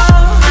 Mom.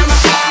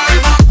 I'm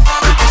sorry,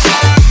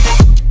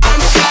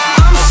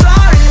 I'm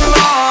sorry,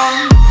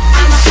 Mom.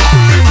 I'm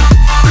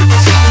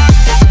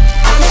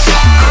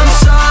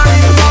sorry,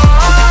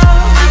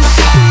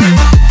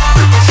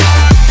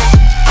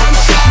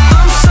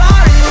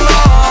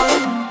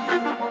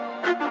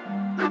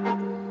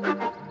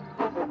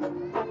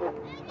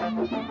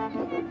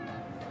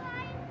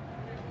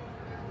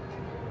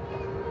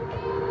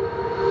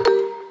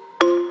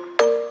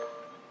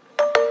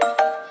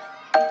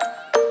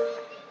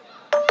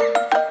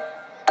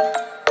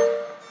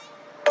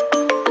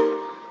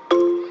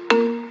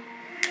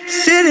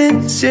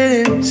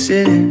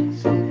 Sitting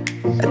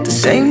at the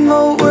same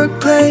old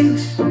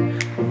workplace.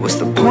 What's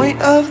the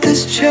point of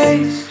this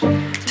chase?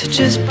 To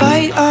just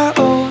bite our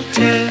old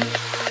tail.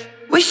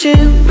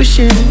 Wishing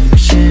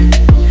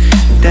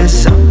that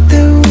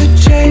something would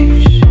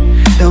change,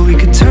 that we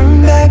could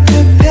turn back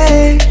the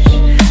page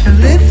and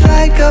live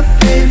like our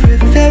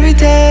favorite fairy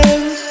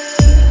tales.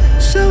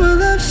 So a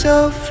love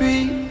so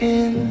free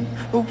in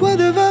a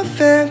world of our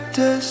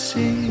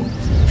fantasies,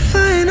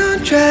 flying on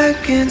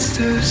dragons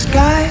through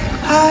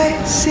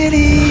sky-high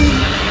cities.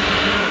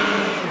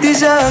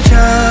 These are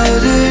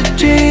childhood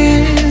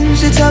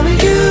dreams, it's how we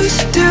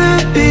used to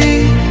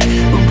be,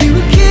 when we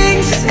were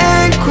kings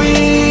and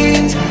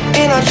queens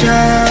in our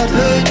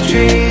childhood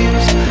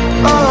dreams.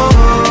 Oh,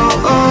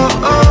 oh,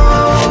 oh,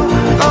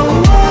 oh, oh,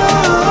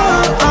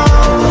 oh,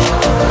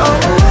 oh,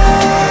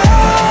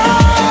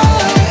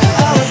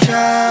 our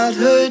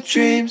childhood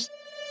dreams.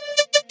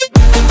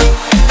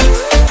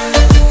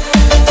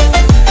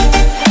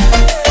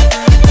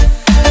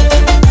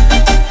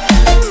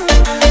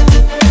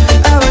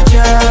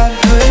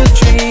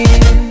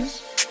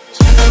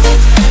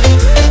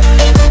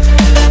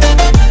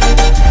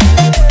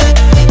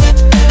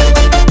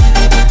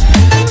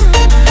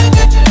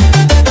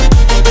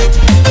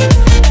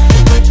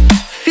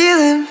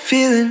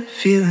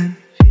 Feeling,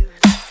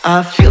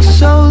 I feel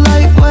so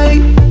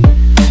lightweight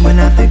when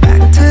I think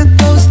back to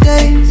those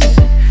days,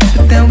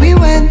 but then we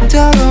went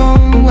our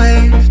own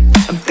ways.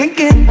 I'm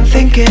thinking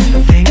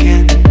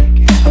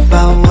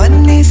about what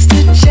needs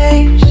to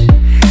change,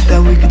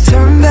 that we could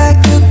turn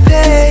back the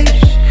page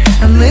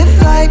and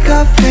live like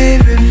our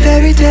favorite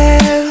fairy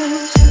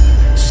tales.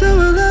 So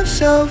a love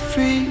so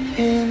free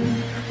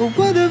in a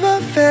world of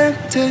our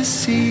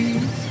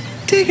fantasy,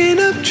 digging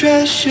up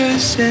trash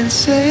treasures and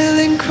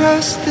sailing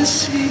across the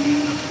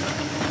sea.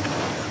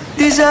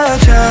 These are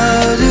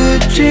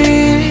childhood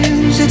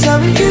dreams, it's how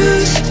it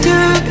used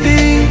to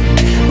be.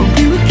 When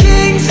we were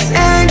kings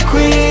and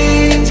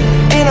queens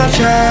in our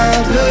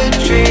childhood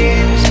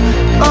dreams.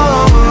 Oh,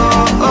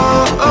 oh,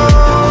 oh, oh,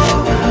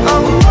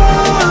 oh,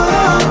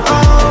 oh,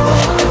 oh,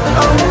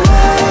 oh,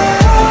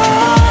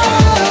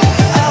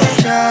 our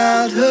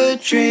childhood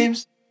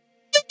dreams.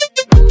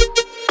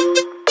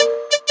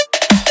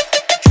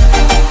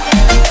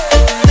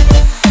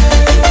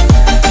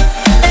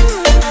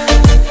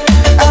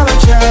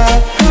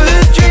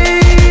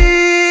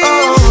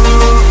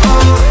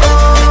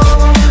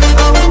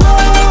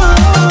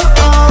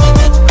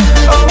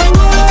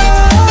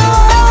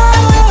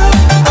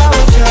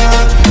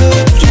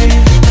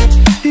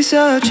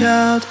 Our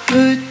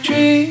childhood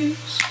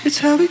dreams, it's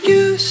how it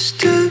used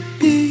to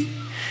be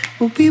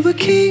when we were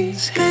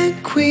kings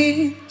and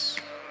queens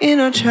in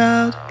our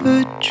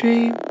childhood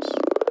dreams.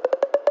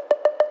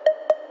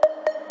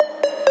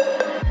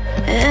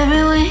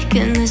 Every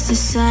weekend is the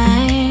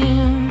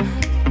same.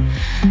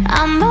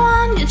 I'm the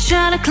one you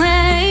try to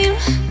claim.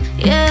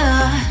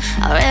 Yeah,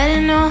 I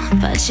already know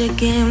about your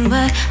game,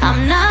 but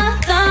I'm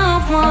not the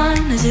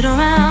one to sit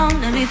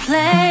around and be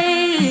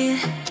played.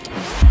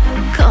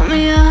 Call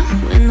me up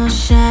with no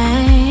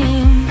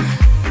shame.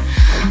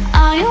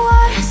 All your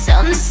words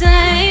sound the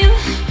same.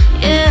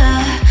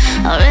 Yeah,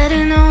 I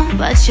already know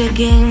about your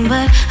game,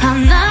 but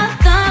I'm not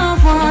the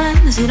one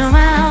to sit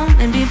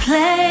around and be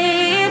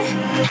played.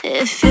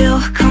 If you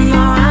come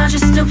around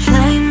just to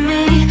play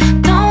me,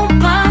 don't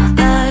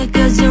bother,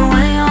 cause you're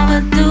way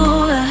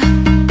overdue.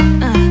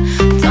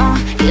 Don't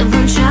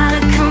even try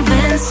to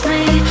convince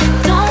me.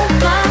 Don't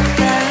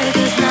bother,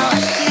 cause now I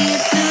see you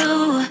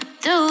through.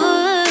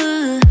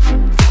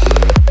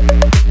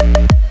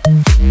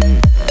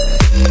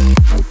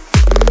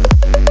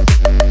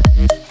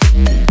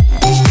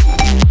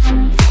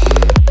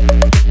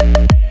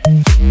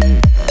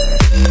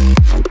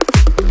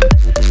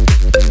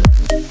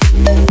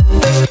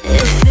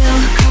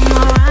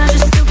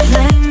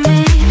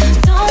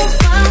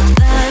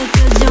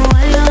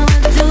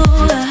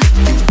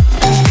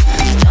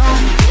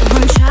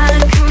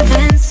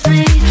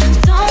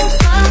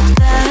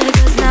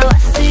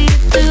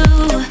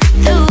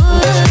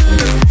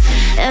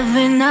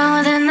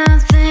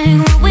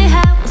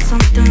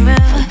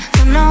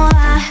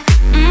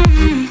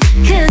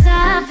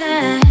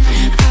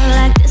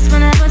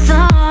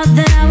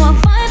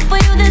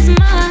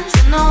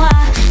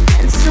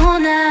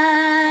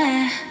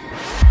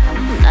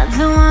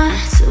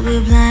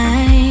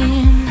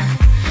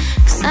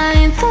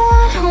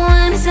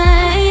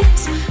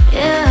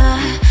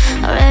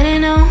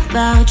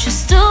 About your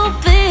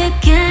stupid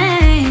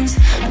games.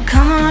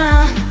 Come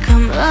around,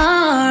 come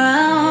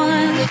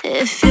around.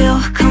 If you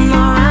come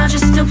around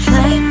just to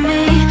play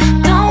me,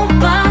 don't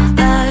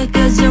bother,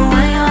 cause you're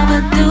way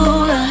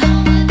overdue.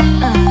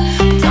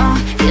 Don't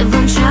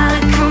even try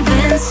to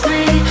convince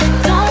me.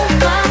 Don't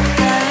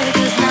bother,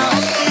 cause now I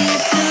see you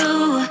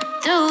through.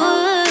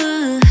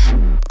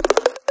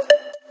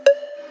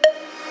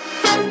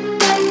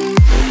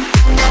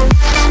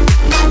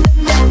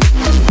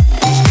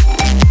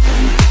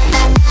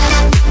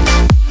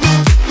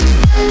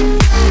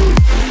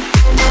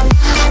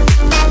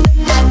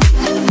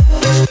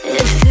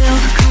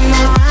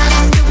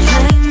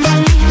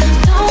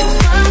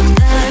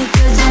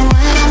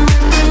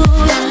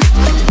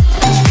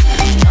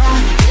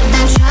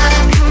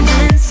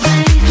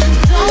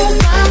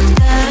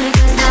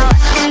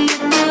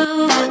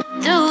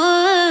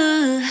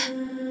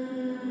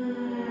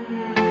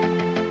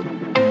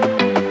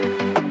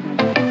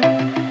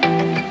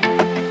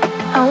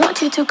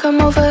 To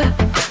come over,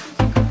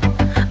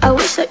 I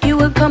wish that you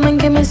would come and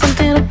give me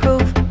something to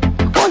prove.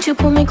 Won't you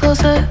pull me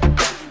closer?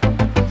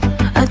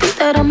 I think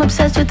that I'm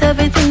obsessed with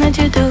everything that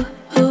you do.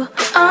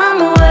 I'm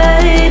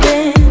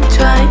waiting,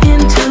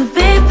 trying to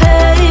be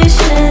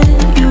patient.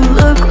 You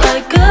look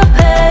like a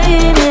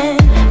painting.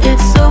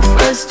 It's so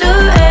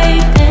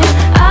frustrating.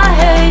 I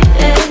hate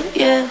it,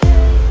 yeah.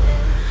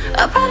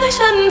 I probably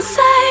shouldn't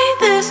say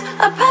this.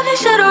 I probably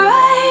should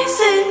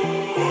erase it.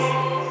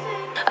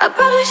 I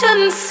probably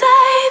shouldn't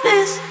say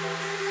this.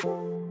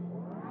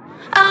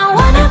 I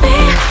wanna be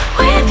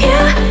with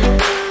you,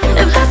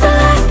 if that's the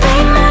last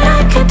thing that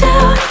I could do.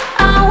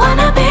 I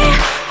wanna be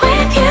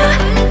with you,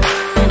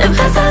 if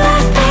that's the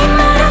last thing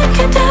that I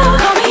could do.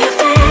 Call me a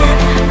fan,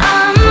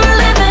 I'm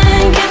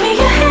living, give me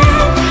your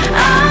hand,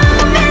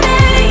 I'm in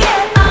it,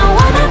 yeah. I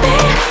wanna be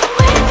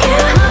with you,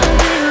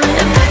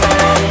 if that's the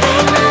last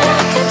thing that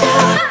I could do.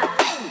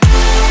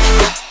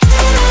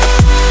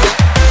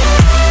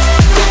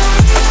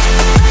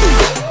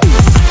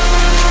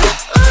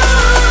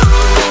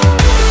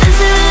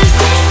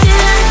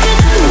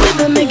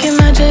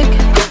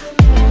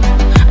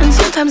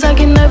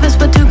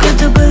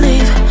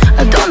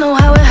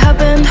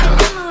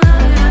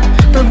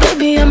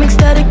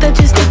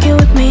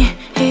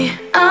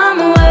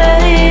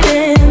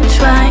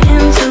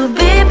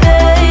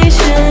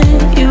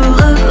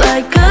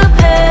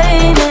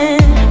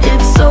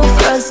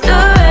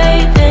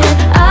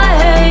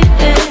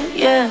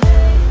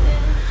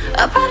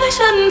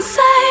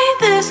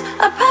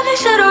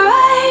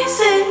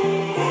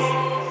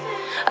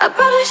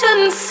 we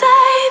shouldn't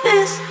say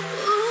this.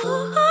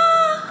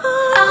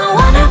 I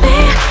wanna be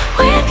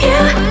with you.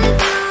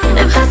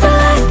 If that's the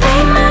last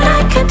thing that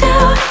I could do,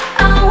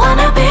 I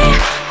wanna be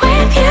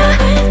with you.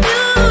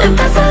 If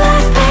that's the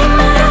last thing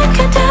that I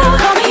could do,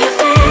 call me a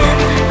fan.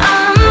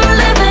 I'm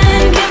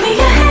living, give me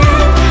your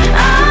hand.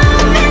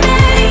 I'm in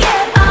it,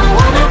 yeah. I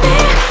wanna be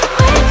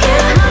with you.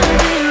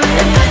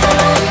 If that's the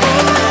last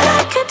thing that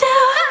I could do.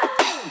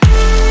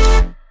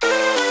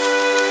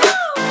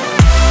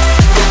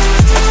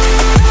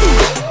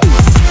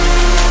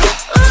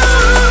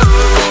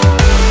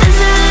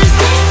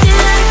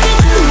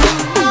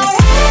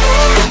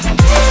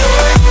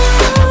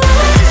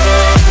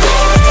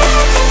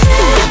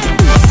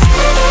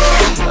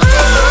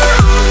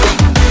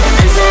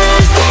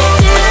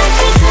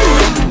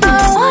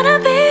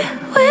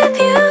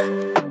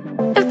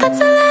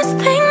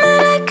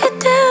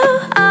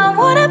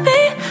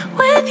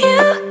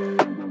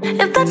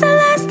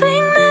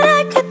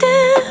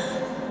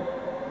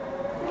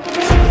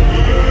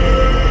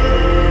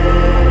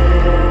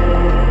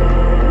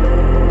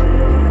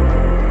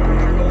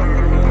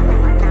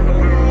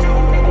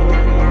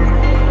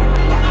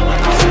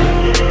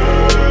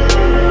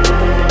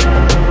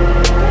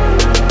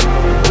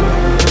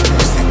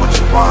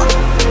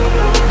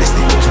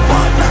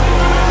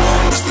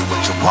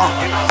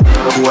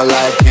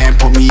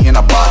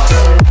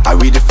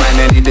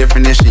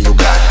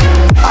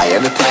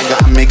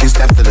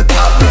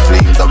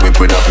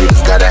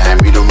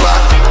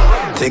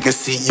 Take a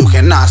seat, you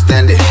cannot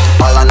stand it.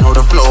 All I know,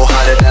 the flow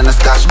harder than a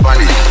Scotch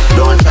bunny.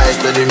 Don't try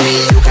studying me,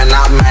 you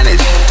cannot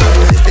manage.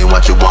 This ain't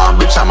what you want,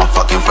 bitch, I'm a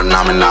fucking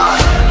phenomenon.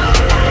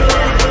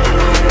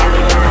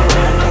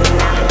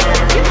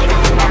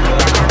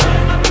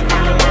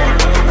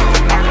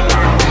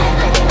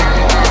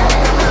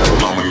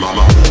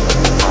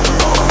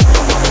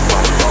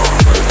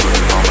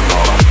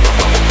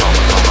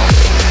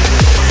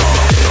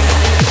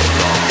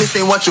 This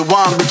ain't what you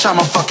want, bitch, I'm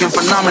a fucking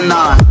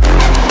phenomenon.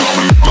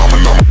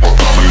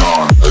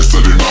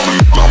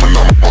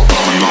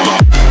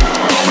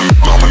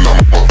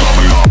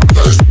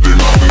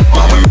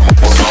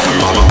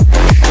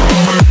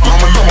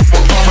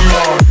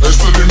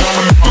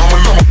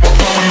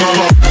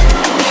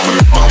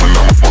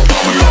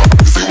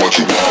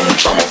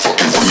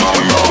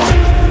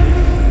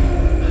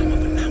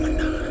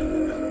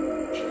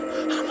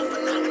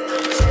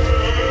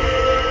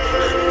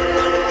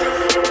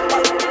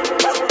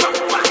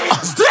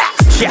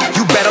 Yeah,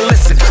 you better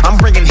listen. I'm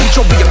bringing heat,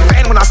 you'll be a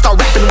fan when I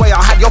start rapping. Way I'll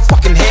have your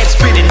fucking head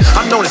spinning.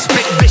 I'm known as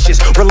spit vicious,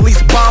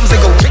 release bombs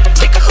and go tick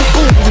tick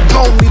boom. You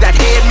blown me that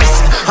head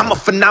missing. I'm a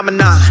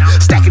phenomenon,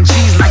 stacking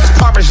cheese like it's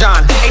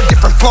Parmesan. 8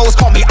 different flows,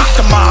 call me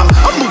Octomom.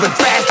 I'm moving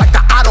fast like the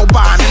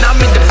Autobahn, and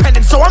I'm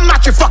independent, so I'm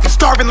not your fucking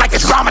starving like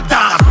it's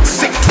Ramadan.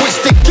 Sick,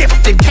 twisted,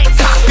 gifted, can't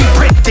copy,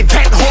 printed,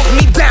 can't hold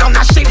me down.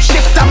 I shape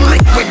shift, I'm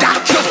liquid.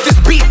 I killed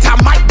this beat, I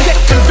might get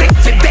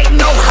convicted. They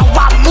know how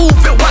I move,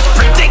 it was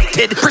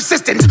predicted.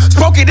 Persistent,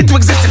 spoke it into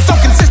existence, so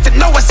consistent,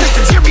 no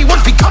assistance. Hear me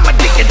once, become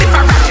addicted. If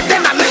I rap it,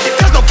 then I live it.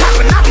 There's no cap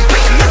when I be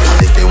speaking this.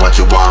 This ain't what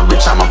you want,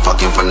 bitch, I'm a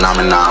fucking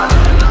phenomenon.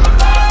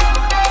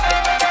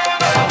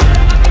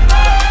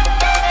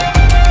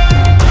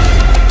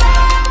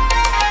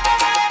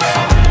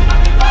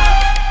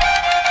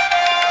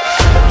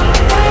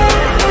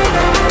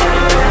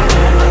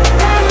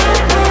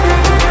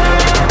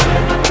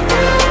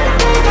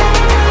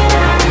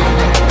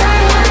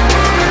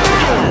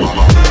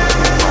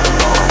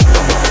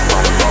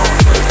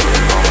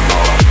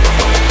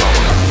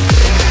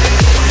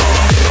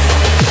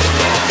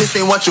 This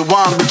ain't what you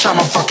want, bitch, I'm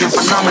a fucking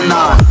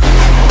phenomenon.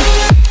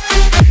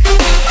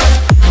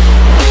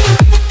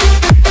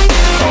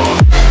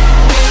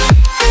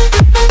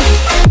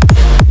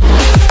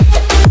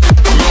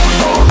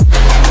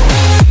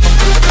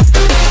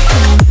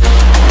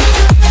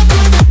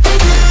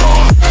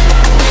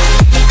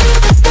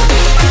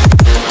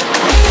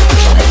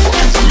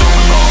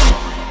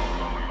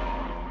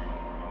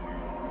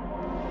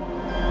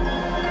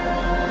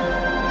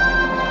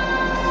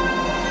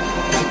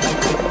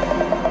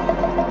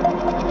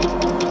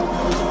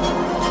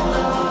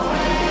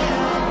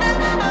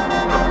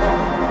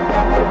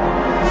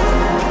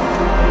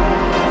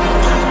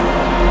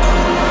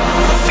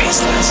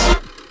 Faceless.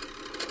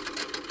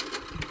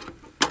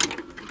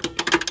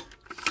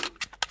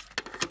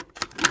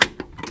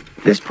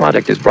 This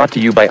product is brought to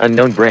you by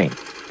Unknown Brain.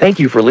 Thank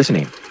you for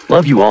listening.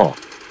 Love you all.